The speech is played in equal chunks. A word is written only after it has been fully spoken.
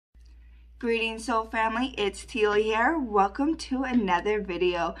Greetings, soul family. It's Teal here. Welcome to another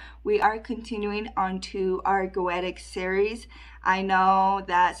video. We are continuing on to our Goetic series. I know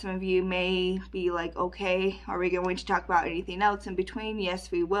that some of you may be like, okay, are we going to talk about anything else in between?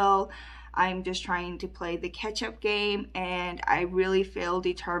 Yes, we will. I'm just trying to play the catch-up game, and I really feel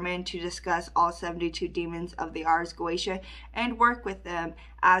determined to discuss all 72 demons of the Ars Goetia and work with them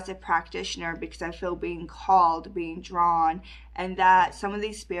as a practitioner, because I feel being called, being drawn, and that some of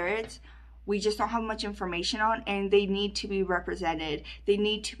these spirits we just don't have much information on, and they need to be represented. They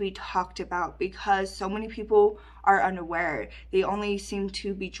need to be talked about because so many people are unaware. They only seem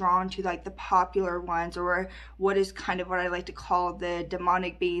to be drawn to like the popular ones, or what is kind of what I like to call the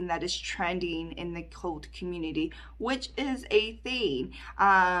demonic being that is trending in the cult community, which is a thing.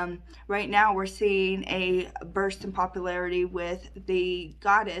 Right now we're seeing a burst in popularity with the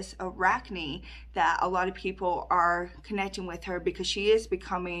goddess Arachne, that a lot of people are connecting with her because she is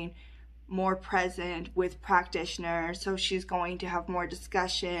becoming more present with practitioners, so she's going to have more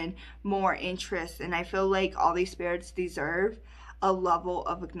discussion, more interest, and I feel like all these spirits deserve a level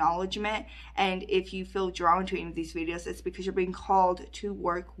of acknowledgement. And if you feel drawn to any of these videos, it's because you're being called to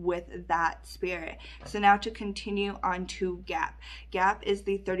work with that spirit. So now to continue on to Gaap. Gaap is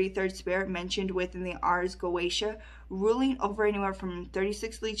the 33rd spirit mentioned within the Ars Goetia, ruling over anywhere from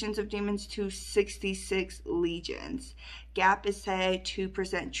 36 legions of demons to 66 legions. Gaap is said to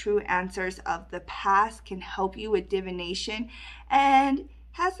present true answers of the past, can help you with divination, and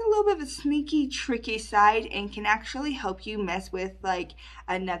has a little bit of a sneaky, tricky side, and can actually help you mess with like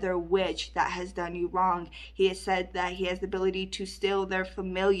another witch that has done you wrong. He has said that he has the ability to steal their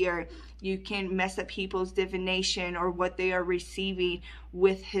familiar. You can mess up people's divination or what they are receiving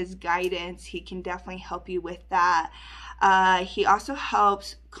with his guidance. He can definitely help you with that. He also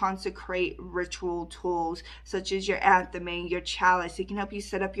helps consecrate ritual tools such as your antheming, your chalice. He can help you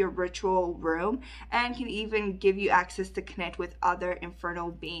set up your ritual room, and can even give you access to connect with other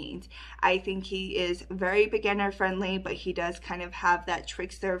infernal beings. I think he is very beginner friendly, but he does kind of have that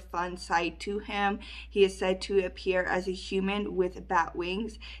trickster fun side to him. He is said to appear as a human with bat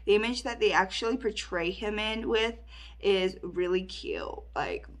wings. The image that they actually portray him in with is really cute.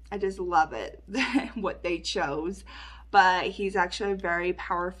 Like, I just love it what they chose. But he's actually a very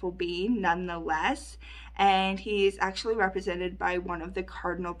powerful being nonetheless, and he is actually represented by one of the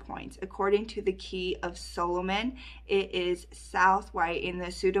cardinal points. According to the Key of Solomon, it is south, while in the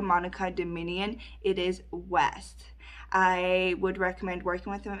Pseudemonica Dominion, it is west. I would recommend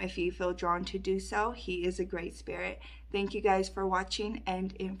working with him if you feel drawn to do so. He is a great spirit. Thank you guys for watching,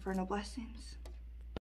 and infernal blessings.